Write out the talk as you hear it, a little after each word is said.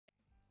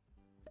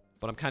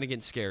But I'm kind of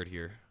getting scared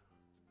here.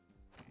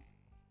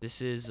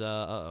 This is,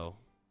 uh-oh.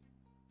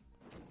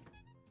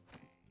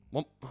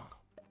 Well,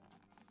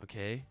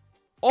 okay.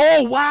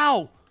 Oh,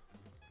 wow!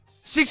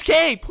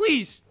 6K,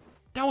 please!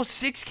 That was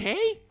 6K?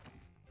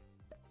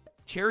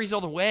 Cherries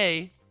all the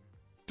way.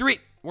 3.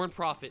 We're in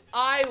profit.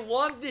 I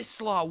love this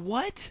slot.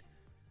 What?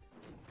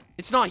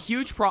 It's not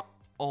huge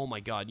oh my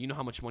god. You know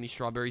how much money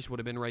strawberries would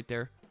have been right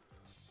there?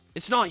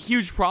 It's not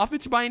huge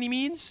profits by any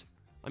means.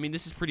 I mean,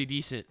 this is pretty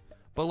decent.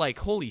 But, like,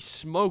 holy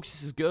smokes,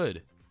 this is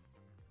good.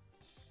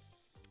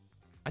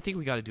 I think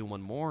we got to do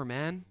one more,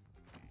 man.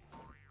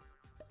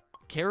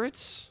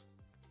 Carrots.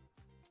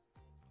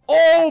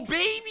 Oh,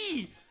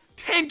 baby!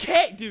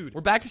 10K! Dude,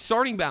 we're back to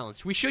starting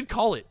balance. We should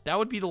call it. That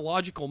would be the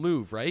logical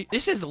move, right?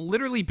 This has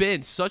literally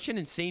been such an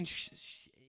insane